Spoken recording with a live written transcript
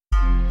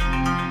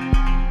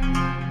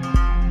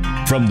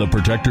From the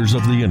protectors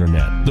of the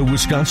Internet, the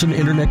Wisconsin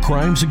Internet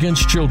Crimes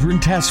Against Children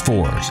Task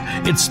Force,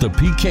 it's the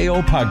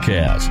PKO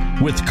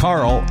Podcast with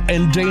Carl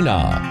and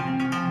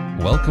Dana.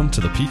 Welcome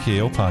to the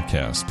PKO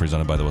Podcast,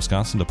 presented by the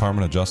Wisconsin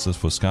Department of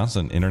Justice,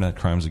 Wisconsin Internet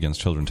Crimes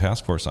Against Children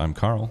Task Force. I'm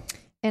Carl.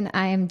 And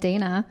I am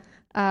Dana.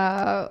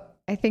 I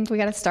think we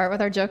got to start with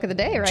our joke of the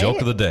day, right?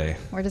 Joke of the day.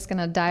 We're just going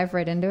to dive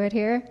right into it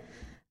here.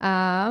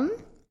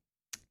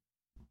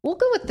 We'll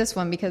go with this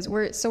one because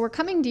we're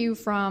coming to you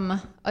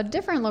from a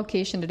different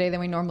location today than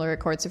we normally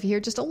record. So if you hear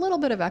just a little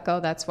bit of echo,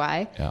 that's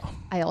why. Yeah.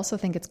 I also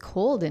think it's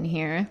cold in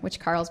here, which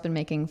Carl's been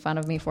making fun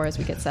of me for as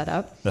we get set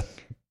up. But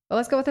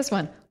let's go with this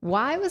one.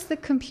 Why was the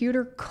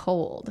computer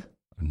cold?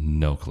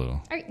 No clue.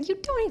 You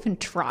don't even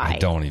try. I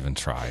don't even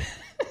try.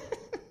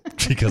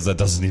 Because that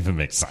doesn't even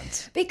make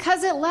sense.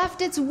 Because it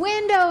left its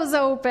windows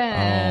open.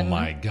 Oh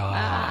my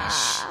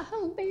gosh.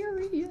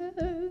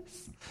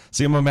 Hilarious.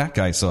 See, I'm a Mac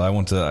guy, so I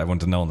want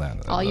to know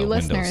that. All you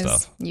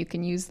listeners, you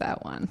can use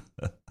that one.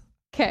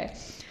 Okay.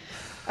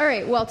 All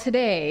right. Well,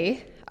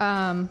 today,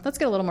 let's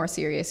get a little more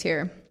serious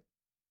here.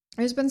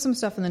 There's been some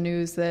stuff in the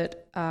news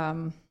that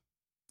I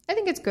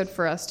think it's good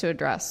for us to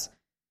address.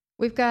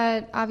 We've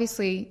got,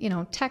 obviously,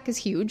 tech is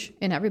huge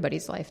in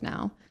everybody's life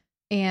now.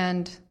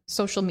 And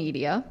social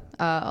media,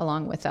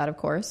 along with that, of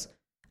course.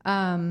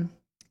 And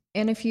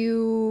if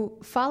you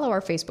follow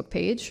our Facebook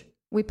page,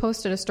 we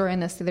posted a story on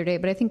this the other day,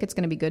 but I think it's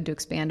going to be good to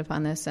expand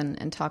upon this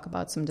and talk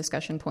about some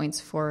discussion points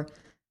for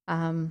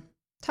talking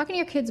to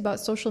your kids about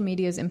social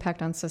media's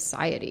impact on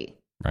society.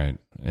 Right.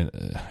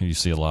 You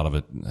see a lot of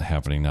it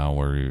happening now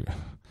where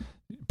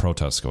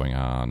protests going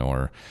on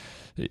or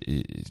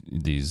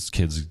these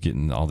kids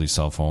getting all these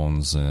cell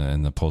phones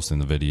and posting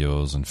the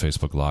videos and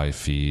Facebook Live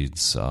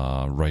feeds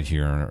right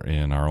here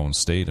in our own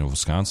state of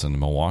Wisconsin,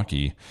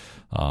 Milwaukee.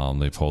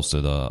 They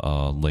posted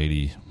a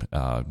lady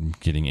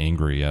getting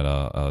angry at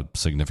a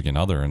significant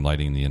other and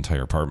lighting the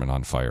entire apartment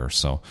on fire.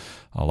 So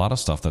a lot of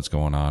stuff that's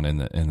going on. And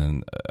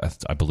then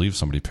I believe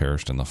somebody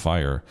perished in the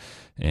fire.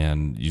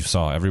 And you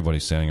saw everybody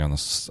standing on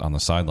the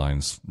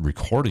sidelines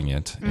recording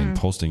it and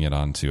posting it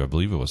onto, I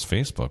believe it was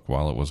Facebook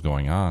while it was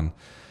going on.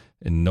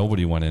 And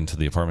nobody went into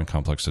the apartment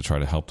complex to try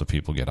to help the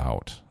people get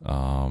out.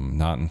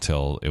 Not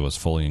until it was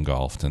fully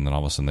engulfed. And then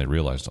all of a sudden they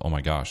realized, oh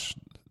my gosh,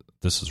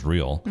 this is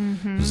real.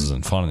 Mm-hmm. This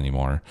isn't fun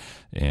anymore.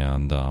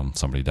 And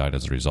somebody died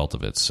as a result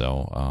of it.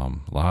 So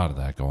a lot of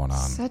that going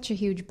on. Such a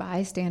huge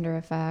bystander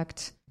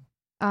effect.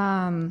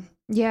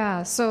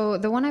 Yeah. So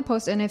the one I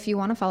posted, and if you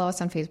want to follow us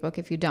on Facebook,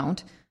 if you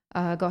don't,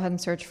 go ahead and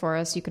search for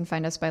us. You can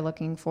find us by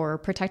looking for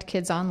Protect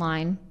Kids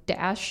Online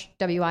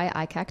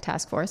 -WIICAC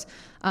Task Force.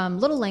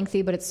 Little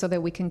lengthy, but it's so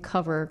that we can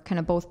cover kind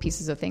of both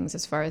pieces of things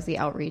as far as the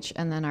outreach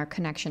and then our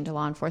connection to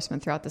law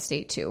enforcement throughout the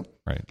state too.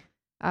 Right.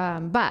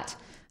 But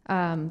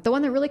the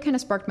one that really kind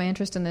of sparked my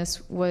interest in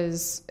this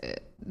was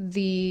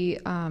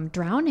the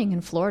drowning in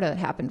Florida that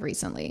happened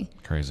recently.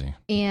 Crazy.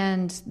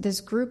 And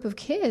this group of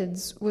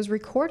kids was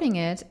recording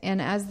it,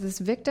 and as this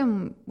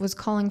victim was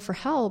calling for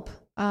help,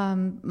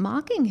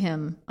 mocking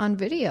him on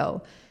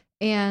video,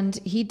 and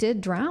he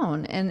did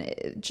drown.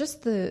 And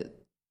just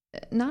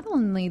not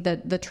only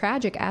the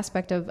tragic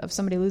aspect of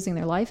somebody losing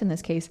their life in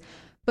this case,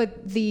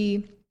 but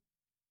the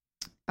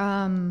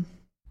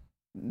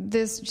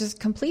this just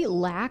complete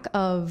lack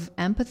of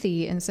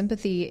empathy and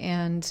sympathy,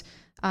 and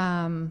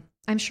I'm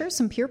sure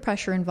some peer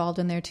pressure involved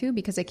in there too,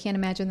 because I can't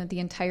imagine that the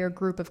entire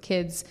group of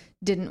kids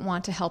didn't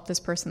want to help this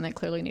person that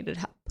clearly needed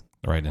help.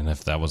 Right, and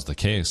if that was the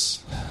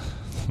case,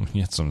 we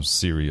had some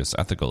serious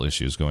ethical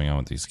issues going on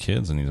with these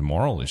kids and these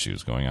moral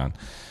issues going on.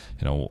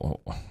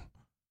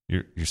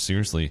 You're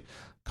seriously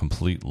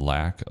complete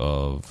lack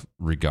of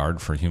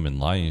regard for human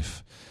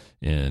life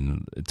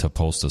to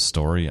post a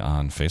story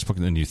on Facebook,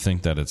 and then you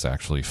think that it's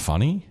actually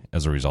funny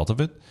as a result of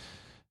it.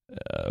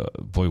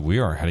 Boy, we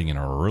are heading in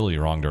a really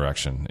wrong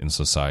direction in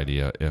society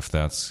if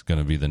that's going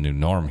to be the new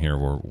norm here,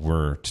 where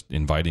we're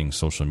inviting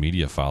social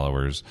media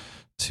followers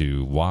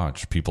to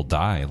watch people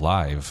die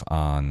live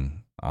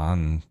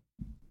on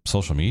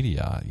social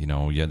media.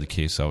 You had the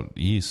case out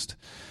east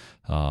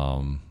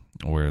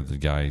where the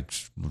guy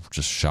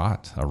just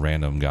shot a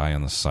random guy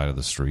on the side of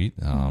the street.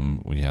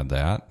 We had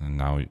that, and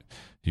now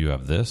you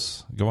have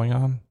this going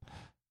on.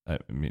 I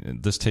mean,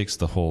 this takes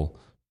the whole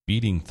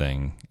beating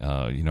thing,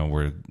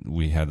 where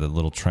we had a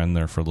little trend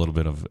there for a little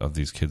bit of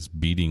these kids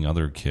beating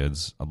other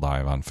kids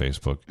live on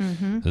Facebook.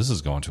 Mm-hmm. This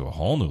is going to a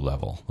whole new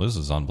level. This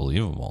is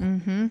unbelievable.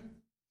 Mm-hmm.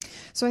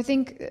 So I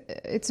think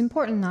it's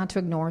important not to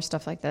ignore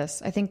stuff like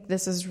this. I think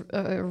this is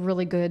a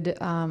really good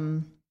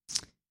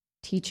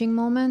teaching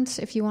moment,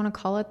 if you want to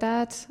call it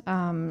that.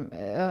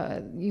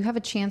 You have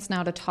a chance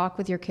now to talk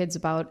with your kids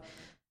about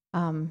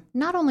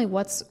not only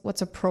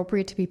what's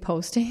appropriate to be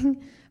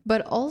posting,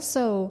 but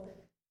also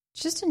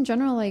just in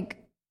general, like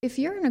if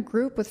you're in a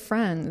group with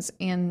friends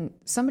and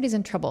somebody's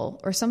in trouble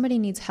or somebody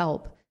needs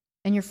help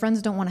and your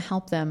friends don't want to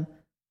help them,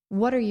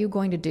 what are you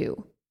going to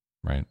do?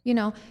 Right.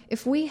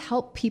 If we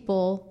help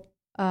people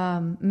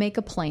make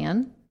a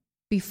plan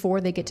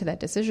before they get to that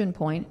decision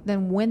point,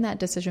 then when that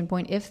decision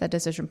point, if that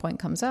decision point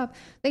comes up,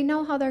 they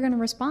know how they're going to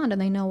respond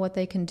and they know what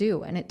they can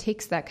do. And it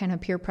takes that kind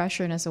of peer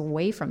pressureness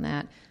away from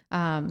that.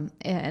 And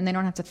they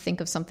don't have to think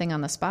of something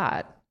on the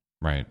spot.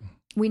 Right.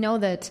 We know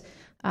that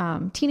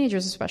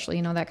teenagers,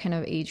 especially, that kind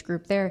of age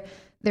group,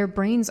 their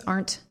brains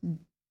aren't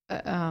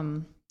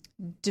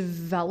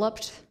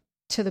developed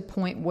to the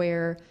point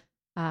where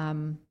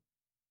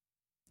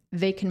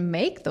they can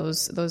make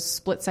those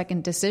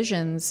split-second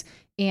decisions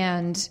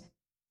and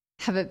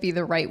have it be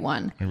the right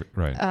one.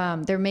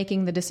 Right. They're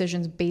making the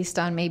decisions based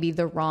on maybe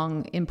the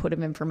wrong input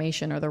of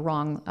information or the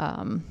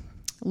wrong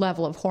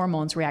level of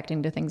hormones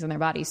reacting to things in their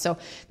body. So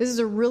this is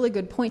a really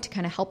good point to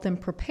kind of help them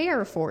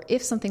prepare for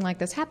if something like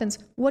this happens,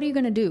 what are you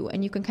going to do?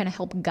 And you can kind of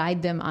help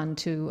guide them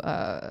onto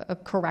a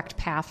correct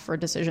path for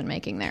decision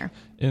making there.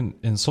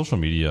 And social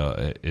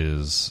media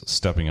is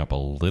stepping up a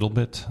little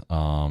bit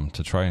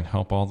to try and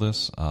help all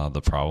this.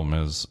 The problem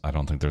is I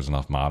don't think there's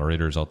enough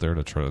moderators out there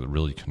to try to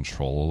really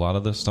control a lot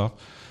of this stuff.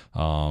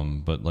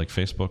 But like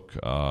Facebook,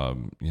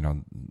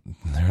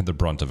 they're the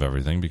brunt of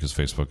everything because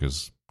Facebook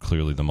is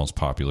clearly the most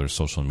popular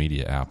social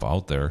media app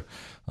out there,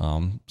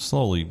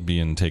 slowly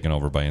being taken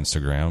over by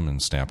Instagram and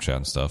Snapchat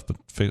and stuff. But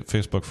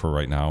Facebook for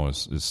right now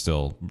is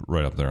still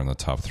right up there in the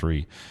top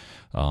 3.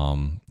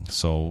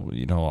 So,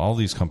 all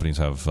these companies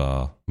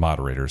have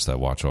moderators that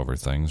watch over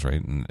things,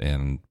 right?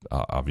 And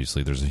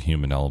obviously there's a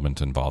human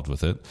element involved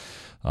with it.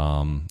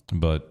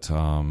 But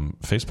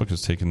Facebook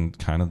has taken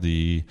kind of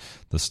the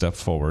step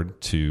forward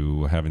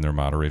to having their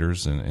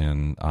moderators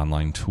and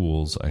online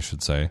tools, I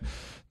should say,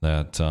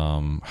 that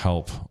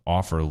help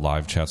offer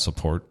live chat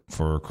support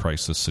for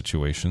crisis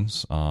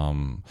situations,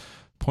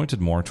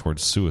 pointed more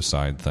towards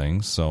suicide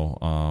things. So,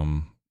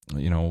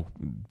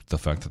 the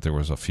fact that there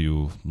was a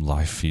few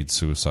live feed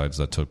suicides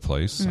that took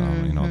place,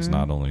 it's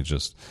not only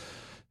just,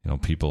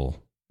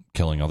 people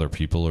killing other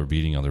people or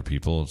beating other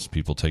people, it's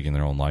people taking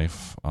their own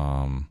life.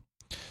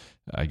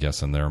 I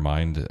guess in their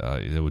mind,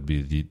 it would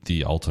be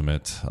the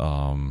ultimate,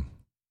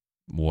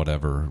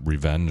 whatever,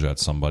 revenge at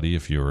somebody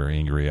if you were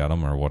angry at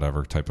them or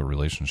whatever type of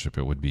relationship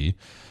it would be.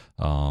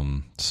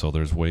 So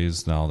there's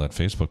ways now that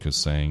Facebook is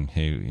saying,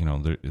 hey,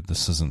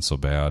 this isn't so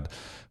bad.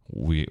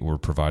 We're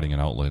providing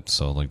an outlet.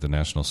 So like the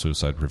National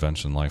Suicide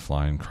Prevention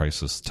Lifeline,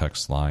 crisis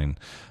text line,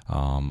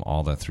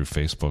 all that through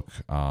Facebook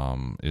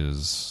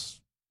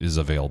is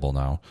available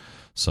now.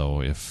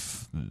 So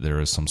if there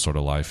is some sort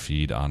of live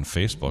feed on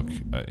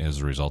Facebook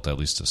as a result, at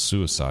least of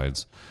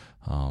suicides,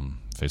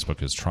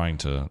 Facebook is trying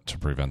to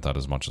prevent that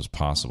as much as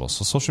possible.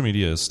 So social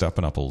media is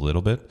stepping up a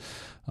little bit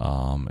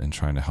and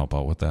trying to help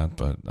out with that.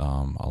 But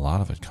a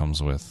lot of it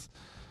comes with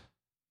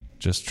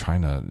just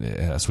trying to,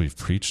 as we've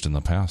preached in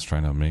the past,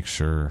 trying to make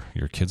sure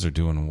your kids are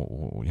doing,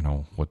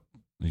 what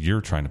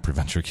you're trying to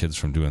prevent your kids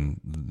from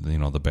doing,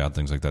 the bad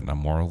things like that, not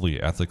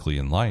morally, ethically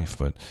in life,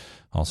 but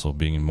also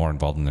being more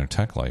involved in their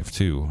tech life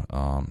too,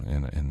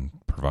 and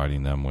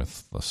providing them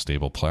with a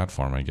stable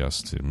platform, I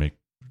guess, to make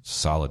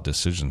solid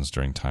decisions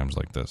during times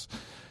like this.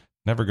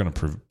 Never going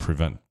to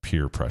prevent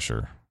peer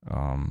pressure.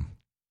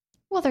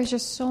 Well, there's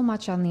just so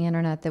much on the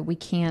internet that we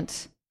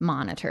can't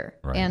monitor.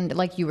 Right. And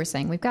like you were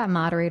saying, we've got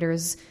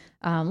moderators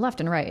left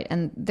and right,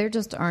 and there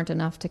just aren't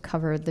enough to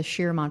cover the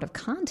sheer amount of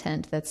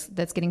content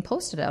that's getting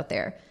posted out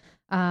there.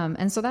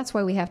 And so that's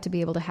why we have to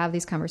be able to have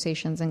these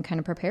conversations and kind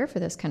of prepare for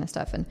this kind of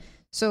stuff. And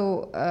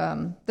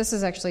so this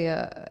is actually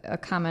a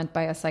comment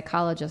by a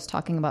psychologist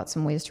talking about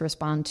some ways to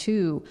respond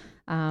to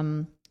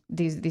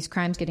these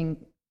crimes getting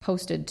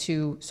posted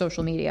to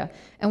social media.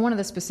 And one of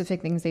the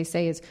specific things they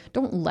say is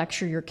don't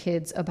lecture your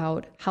kids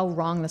about how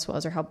wrong this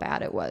was or how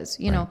bad it was,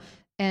 you know,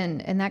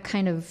 and that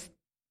kind of,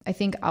 I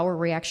think our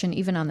reaction,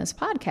 even on this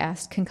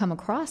podcast, can come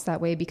across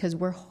that way because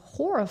we're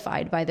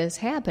horrified by this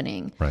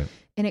happening. Right.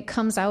 And it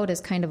comes out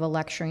as kind of a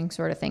lecturing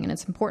sort of thing. And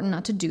it's important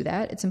not to do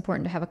that. It's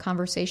important to have a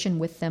conversation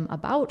with them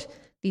about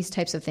these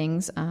types of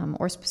things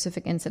or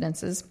specific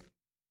incidences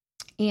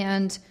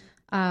and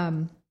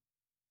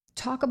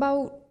talk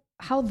about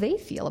how they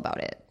feel about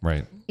it.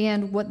 Right.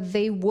 And what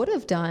they would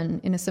have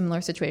done in a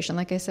similar situation,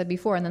 like I said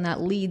before, and then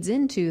that leads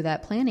into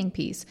that planning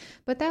piece.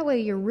 But that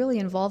way you're really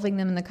involving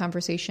them in the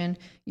conversation.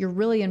 You're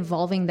really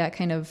involving that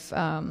kind of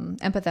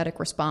empathetic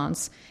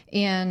response.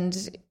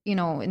 And, you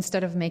know,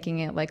 instead of making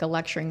it like a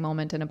lecturing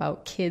moment and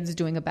about kids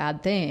doing a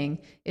bad thing,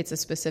 it's a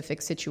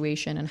specific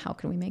situation and how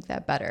can we make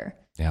that better?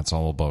 Yeah, it's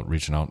all about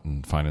reaching out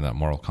and finding that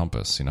moral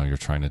compass. You know, you're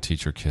trying to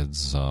teach your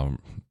kids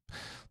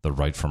the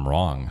right from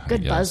wrong.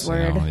 Good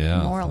buzzword. You know?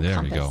 Yeah, moral there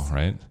compass. you go.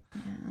 Right.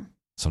 Yeah.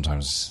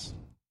 Sometimes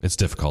it's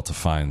difficult to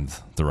find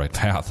the right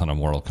path on a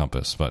moral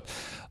compass, but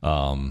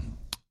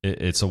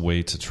it's a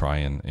way to try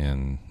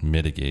and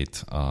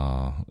mitigate,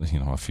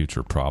 a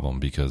future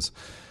problem because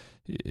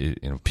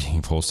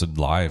being posted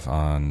live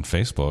on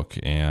Facebook,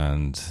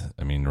 and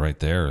I mean, right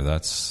there,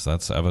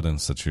 that's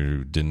evidence that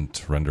you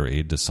didn't render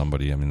aid to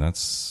somebody. I mean,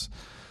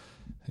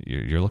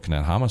 you're looking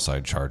at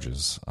homicide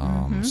charges.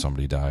 If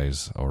somebody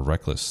dies, or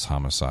reckless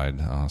homicide.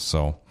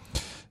 So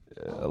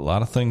a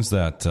lot of things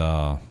that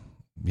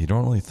you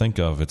don't really think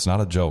of. It's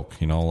not a joke.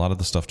 A lot of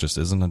the stuff just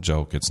isn't a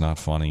joke. It's not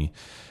funny.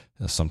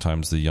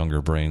 Sometimes the younger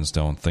brains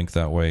don't think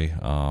that way.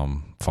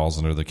 Falls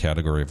under the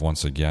category of,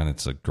 once again,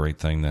 it's a great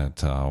thing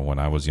that when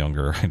I was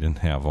younger, I didn't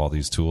have all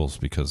these tools,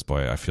 because,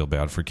 boy, I feel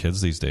bad for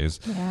kids these days.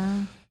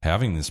 Yeah.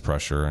 Having this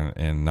pressure,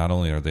 and not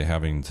only are they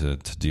having to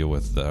deal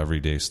with the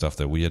everyday stuff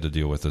that we had to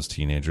deal with as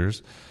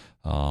teenagers,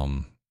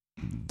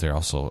 they're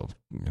also,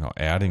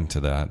 adding to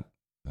that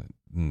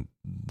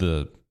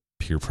the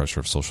peer pressure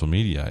of social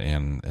media,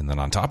 and then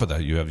on top of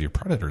that, you have your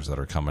predators that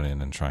are coming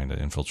in and trying to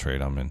infiltrate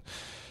them, and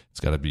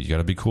you got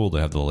to be cool to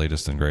have the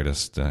latest and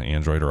greatest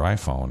Android or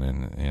iPhone,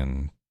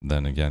 and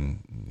then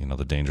again,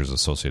 the dangers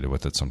associated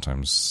with it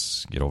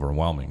sometimes get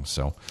overwhelming.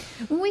 So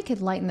we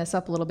could lighten this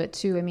up a little bit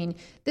too. I mean,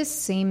 this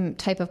same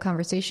type of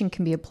conversation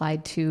can be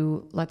applied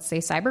to, let's say,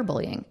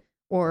 cyberbullying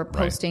or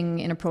posting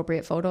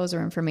inappropriate photos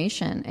or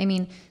information. I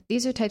mean,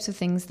 these are types of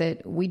things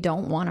that we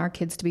don't want our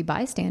kids to be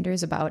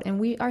bystanders about, and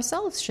we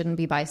ourselves shouldn't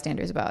be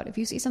bystanders about. If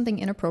you see something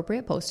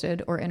inappropriate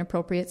posted or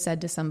inappropriate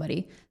said to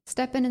somebody,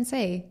 step in and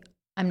say,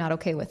 I'm not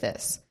okay with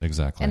this.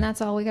 Exactly. And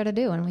that's all we got to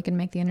do, and we can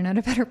make the internet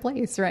a better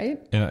place, right?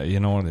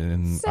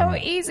 And so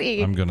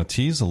easy. I'm going to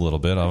tease a little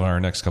bit of our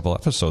next couple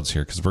episodes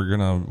here, because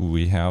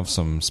we have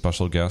some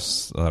special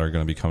guests that are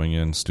going to be coming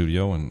in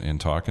studio and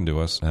talking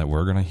to us that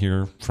we're going to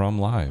hear from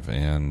live,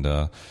 and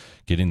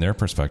getting their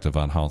perspective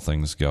on how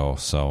things go.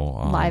 So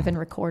live and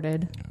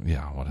recorded.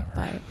 Yeah, whatever.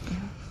 But,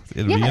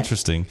 It'll be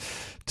interesting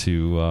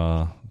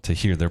to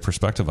hear their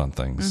perspective on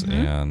things. Mm-hmm.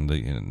 And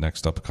the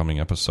next upcoming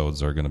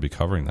episodes are going to be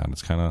covering that.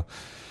 It's kind of,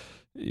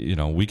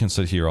 we can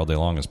sit here all day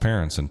long as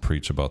parents and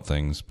preach about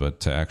things, but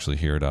to actually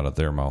hear it out of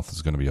their mouth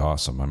is going to be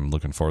awesome. I'm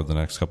looking forward to the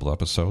next couple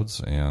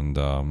episodes, and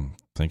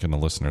thanking the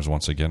listeners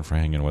once again for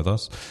hanging with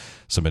us.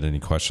 Submit any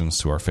questions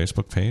to our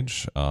Facebook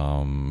page.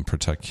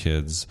 Protect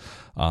Kids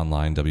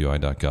Online,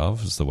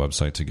 WI.gov is the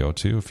website to go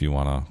to if you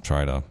want to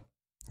try to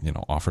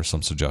offer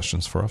some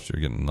suggestions for us. You're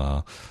getting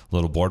a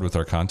little bored with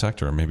our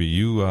content, or maybe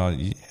you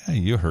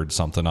heard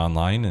something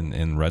online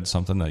and read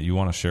something that you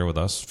want to share with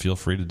us. Feel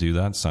free to do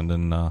that. Send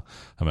in a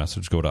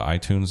message. Go to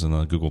iTunes and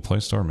the Google Play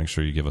Store. Make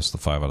sure you give us the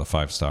 5 out of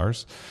 5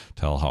 stars.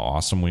 Tell how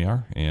awesome we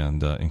are,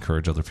 and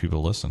encourage other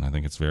people to listen. I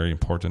think it's very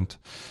important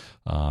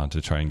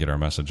to try and get our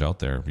message out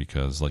there,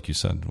 because, like you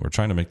said, we're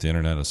trying to make the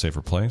internet a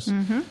safer place,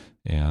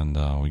 and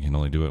we can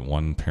only do it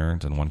one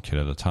parent and one kid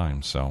at a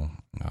time. So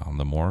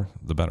the more,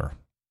 the better.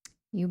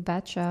 You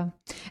betcha.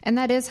 And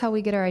that is how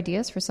we get our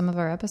ideas for some of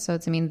our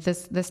episodes. I mean,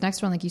 this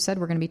next one, like you said,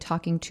 we're going to be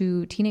talking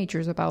to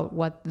teenagers about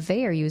what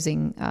they are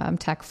using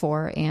tech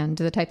for and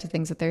the types of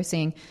things that they're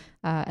seeing.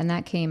 And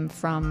that came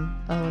from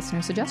a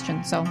listener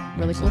suggestion. So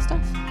really cool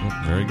stuff.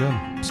 Yep, very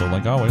good. So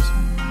like always,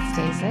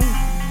 stay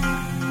safe.